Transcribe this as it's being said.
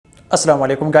Assalamu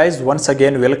alaikum guys, once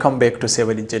again welcome back to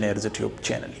Civil Engineers YouTube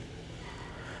channel.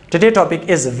 Today's topic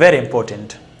is very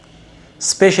important,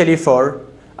 especially for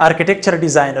architecture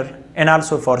designer and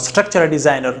also for structural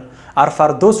designer or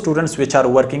for those students which are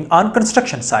working on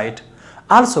construction site,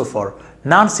 also for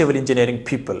non-civil engineering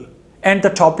people. And the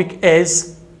topic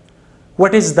is,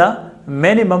 what is the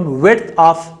minimum width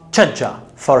of Chajja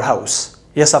for house?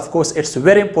 Yes, of course, it's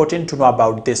very important to know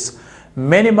about this.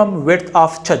 Minimum width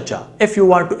of Chajja. If you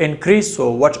want to increase,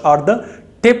 so what are the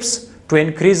tips to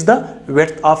increase the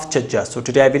width of Chajja? So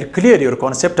today I will clear your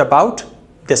concept about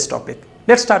this topic.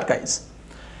 Let's start guys.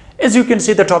 As you can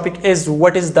see, the topic is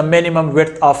what is the minimum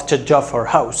width of Chajja for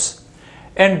house.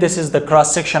 And this is the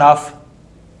cross section of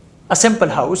a simple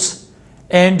house.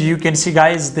 And you can see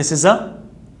guys, this is a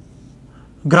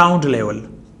ground level.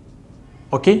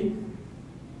 Okay.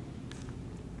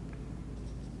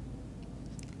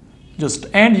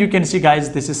 And you can see guys,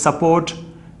 this is support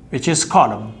which is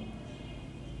column.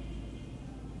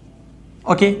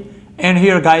 Okay, and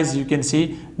here guys you can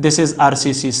see this is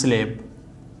RCC slab,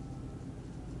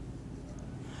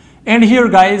 and here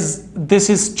guys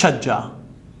this is Chajja.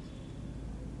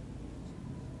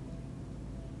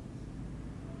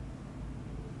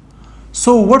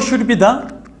 So what should be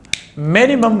the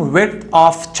minimum width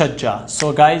of Chajja?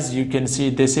 So guys, you can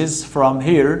see this is from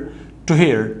here to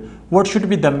here. What should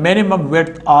be the minimum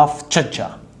width of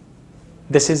Chajja?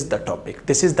 This is the topic.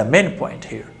 This is the main point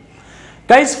here.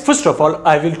 Guys, first of all,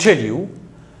 I will tell you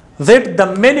that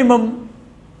the minimum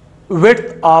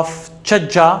width of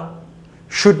Chajja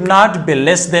should not be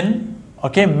less than,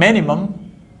 okay,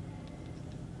 minimum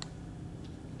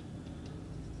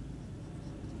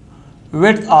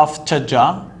width of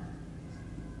Chajja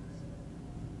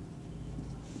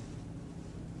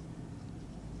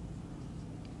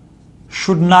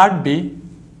should not be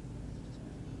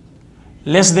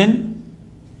less than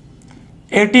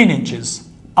 18 inches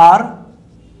or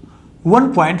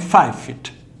 1.5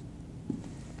 feet.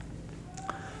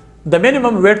 The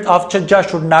minimum width of Chajja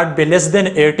should not be less than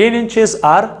 18 inches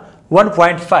or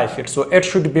 1.5 feet. So it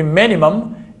should be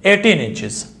minimum 18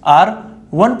 inches or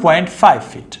 1.5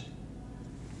 feet.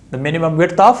 The minimum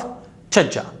width of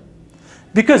Chajja.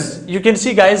 Because you can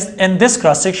see guys, in this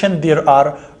cross section there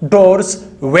are doors,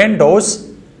 windows,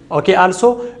 okay,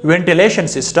 also ventilation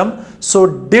system. So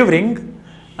during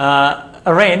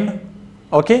rain,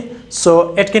 okay,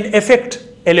 so it can affect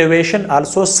elevation,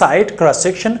 also side, cross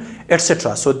section,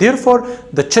 etc. So therefore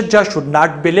the Chajja should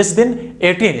not be less than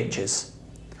 18 inches.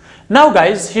 Now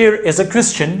guys, here is a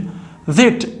question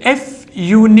that if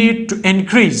you need to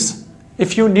increase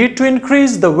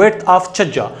the width of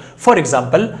Chajja, for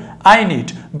example, I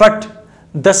need, but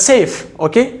the safe,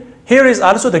 okay, here is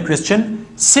also the question,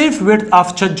 safe width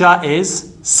of Chajja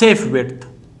is, safe width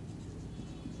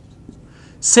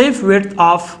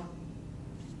of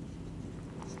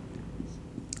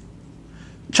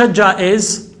Chajja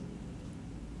is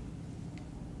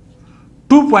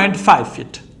 2.5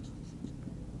 feet.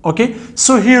 Okay,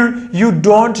 so here you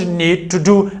don't need to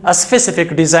do a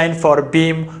specific design for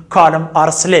beam, column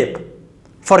or slab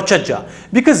for Chajja,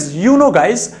 because you know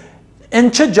guys, in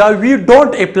Chajja we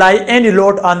don't apply any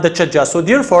load on the Chajja, so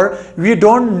therefore we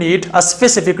don't need a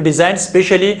specific design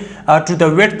especially to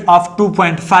the width of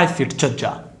 2.5 feet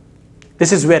Chajja.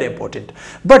 This is very important.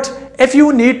 But if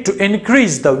you need to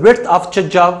increase the width of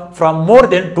Chajja from more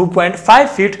than 2.5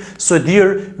 feet, so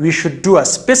there we should do a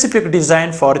specific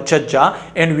design for Chajja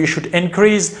and we should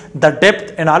increase the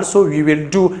depth, and also we will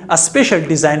do a special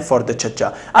design for the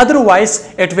Chajja.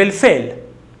 Otherwise it will fail,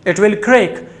 it will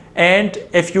crack. And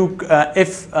if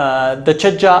the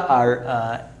Chajja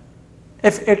are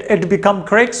if it become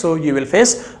cracked, so you will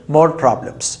face more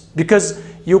problems, because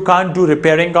you can't do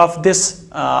repairing of this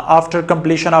after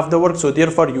completion of the work, so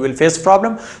therefore you will face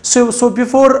problem. So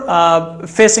before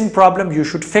facing problem, you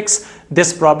should fix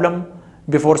this problem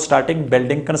before starting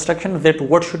building construction, that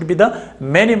what should be the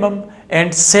minimum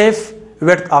and safe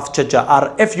width of Chajja,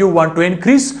 or if you want to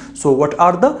increase, so what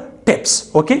are the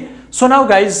tips? Okay, so now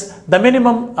guys, the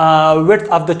minimum width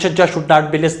of the Chajja should not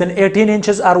be less than 18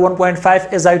 inches or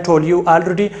 1.5, as I told you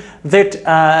already, that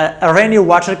rainy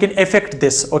water can affect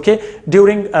this, okay,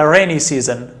 during a rainy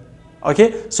season,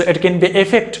 okay, so it can be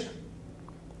affect,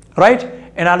 right,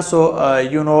 and also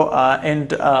you know,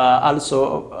 and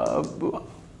also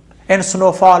and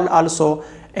snowfall also,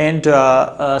 and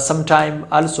sometime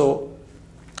also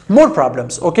more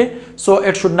problems, okay, so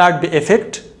it should not be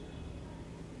affect.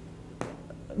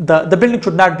 The building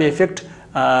should not be affected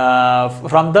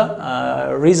from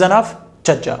the reason of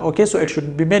Chajja. Okay, so it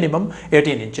should be minimum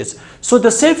 18 inches. So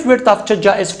the safe width of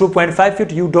Chajja is 2.5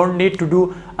 feet. You don't need to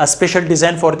do a special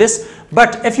design for this.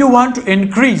 But if you want to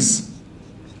increase,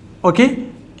 okay,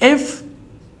 if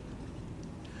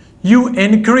you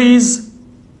increase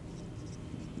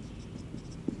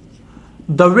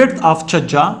the width of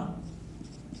Chajja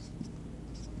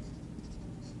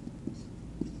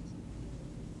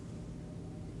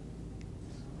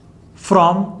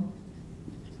from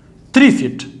 3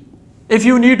 feet, if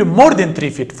you need more than 3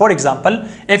 feet, for example,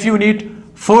 if you need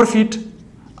 4 feet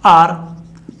or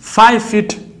 5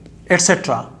 feet,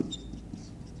 etc.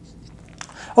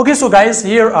 Okay, so guys,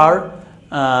 here are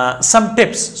some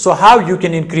tips. So how you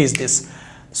can increase this.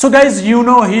 So guys, you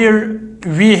know, here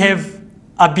we have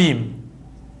a beam,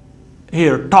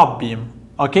 here top beam.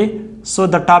 Okay, so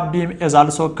the top beam is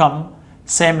also come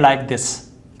same like this.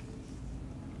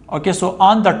 Okay, so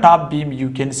on the top beam you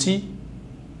can see,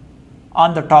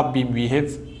 on the top beam we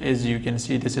have, as you can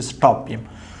see, this is top beam.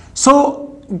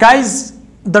 So guys,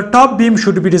 the top beam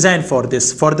should be designed for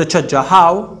this, for the Chajja.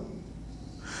 How?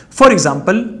 For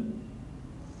example,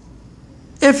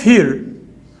 if here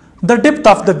the depth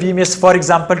of the beam is, for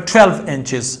example, 12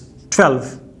 inches,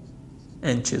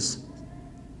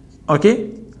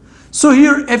 okay, so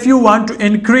here if you want to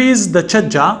increase the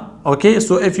Chajja, okay,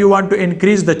 so if you want to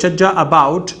increase the Chajja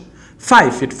about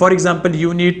 5 feet, for example,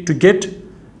 you need to get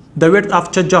the width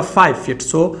of Chajja 5 feet.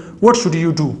 So what should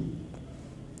you do?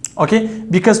 Okay,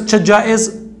 because Chajja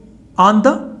is on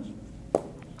the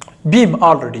beam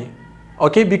already,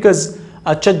 okay, because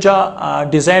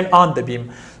Chajja designed on the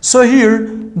beam. So here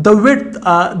the width,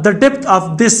 the depth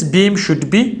of this beam should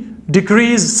be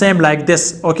decreased same like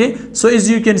this. Okay, so as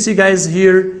you can see guys,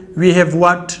 here we have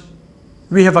what?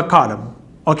 We have a column,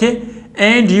 okay,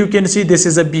 and you can see this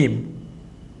is a beam,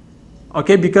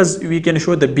 okay, because we can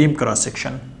show the beam cross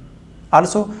section.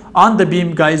 Also on the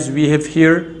beam guys, we have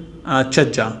here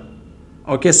Chajja,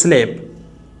 okay, slab,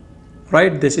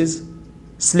 right? This is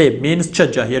slab, means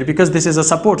Chajja here, because this is a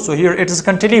support, so here it is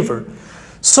cantilever.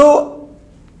 So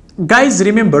guys,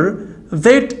 remember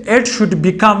that it should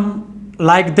become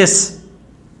like this.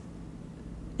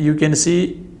 You can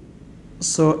see,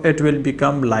 so it will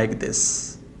become like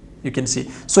this. You can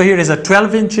see, so here is a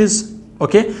 12 inches,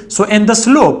 okay, so in the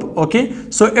slope, okay,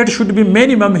 so it should be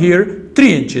minimum here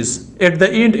 3 inches. At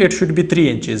the end it should be 3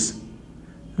 inches.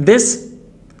 This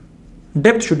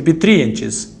depth should be 3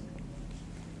 inches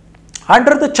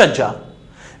under the Chajja,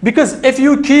 because if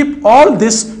you keep all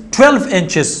this 12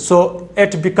 inches, so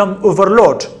it become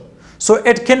overload, so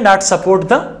it cannot support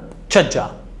the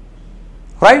Chajja,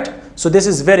 right? So this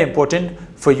is very important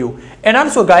for you. And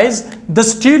also guys, the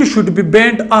steel should be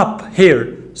bent up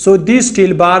here, so these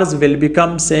steel bars will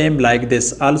become same like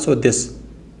this. Also this,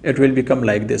 it will become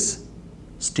like this,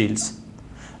 steels.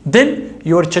 Then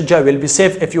your Chajja will be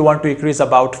safe. If you want to increase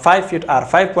about 5 feet or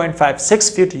 5.5, 6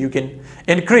 feet, you can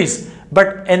increase.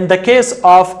 But in the case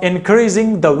of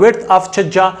increasing the width of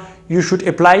Chajja, you should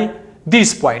apply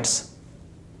these points.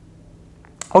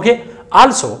 Okay,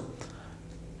 also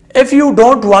if you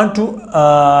don't want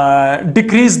to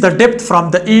decrease the depth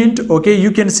from the end, okay,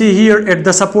 you can see here at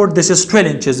the support, this is 12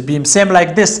 inches beam, same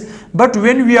like this. But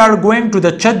when we are going to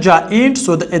the Chajja end,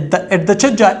 so at the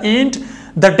Chajja end,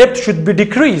 the depth should be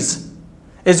decreased.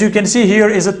 As you can see, here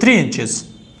is a 3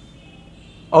 inches,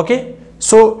 okay,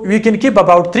 so we can keep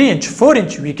about 3 inch, 4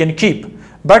 inch we can keep,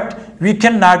 but we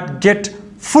cannot get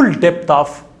full depth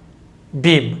of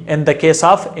beam in the case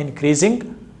of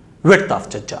increasing width of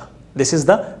Chajja. This is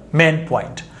the main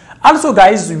point. Also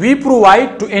guys, we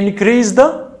provide, to increase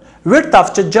the width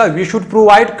of Chajja, we should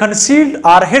provide concealed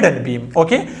or hidden beam.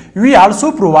 Okay, we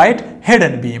also provide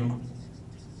hidden beam.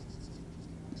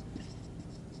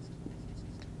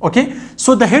 Okay,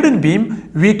 so the hidden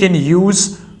beam, we can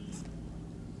use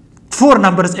 4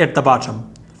 numbers at the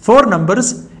bottom, 4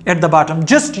 numbers at the bottom.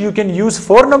 Just you can use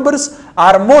 4 numbers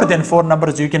or more than 4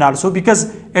 numbers you can also,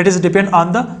 because it is depend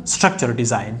on the structure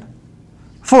design.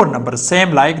 4 numbers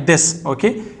same like this,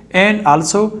 okay, and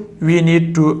also we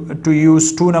need to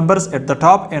use 2 numbers at the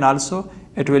top, and also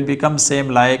it will become same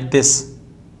like this.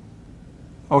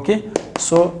 Okay,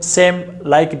 so same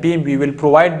like beam, we will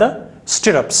provide the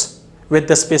stirrups with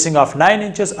the spacing of 9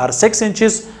 inches or 6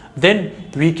 inches.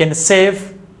 Then we can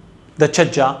save the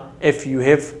Chajja if you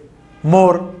have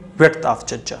more width of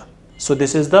Chajja. So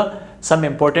this is the some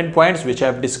important points which I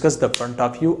have discussed the front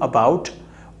of you about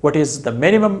what is the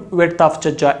minimum width of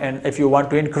Chajja, and if you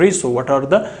want to increase, so what are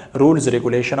the rules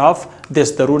regulation of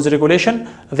this. The rules regulation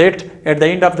that at the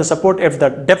end of the support, if the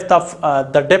depth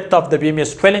of the beam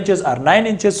is 12 inches or 9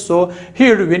 inches, so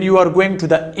here when you are going to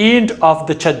the end of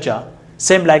the Chajja,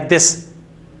 same like this,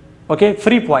 okay,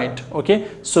 free point. Okay,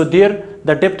 so there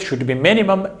the depth should be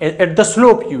minimum. At the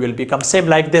slope you will become same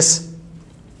like this,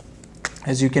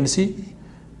 as you can see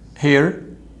here.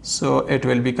 So it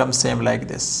will become same like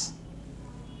this.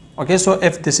 Okay, so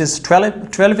if this is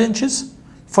 12 inches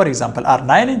for example, or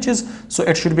 9 inches, so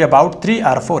it should be about 3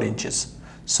 or 4 inches.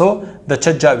 So the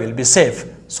chajja will be safe.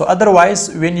 So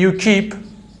otherwise, when you keep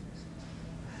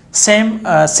same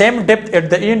depth at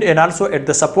the end and also at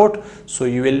the support, so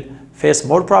you will face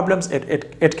more problems.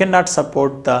 It cannot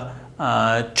support the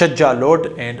chajja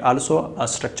load and also a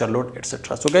structure load,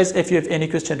 etc. So guys, if you have any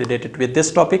question related with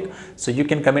this topic, so you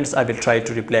can comments. I will try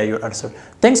to reply your answer.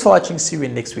 Thanks for watching. See you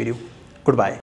in next video. Goodbye.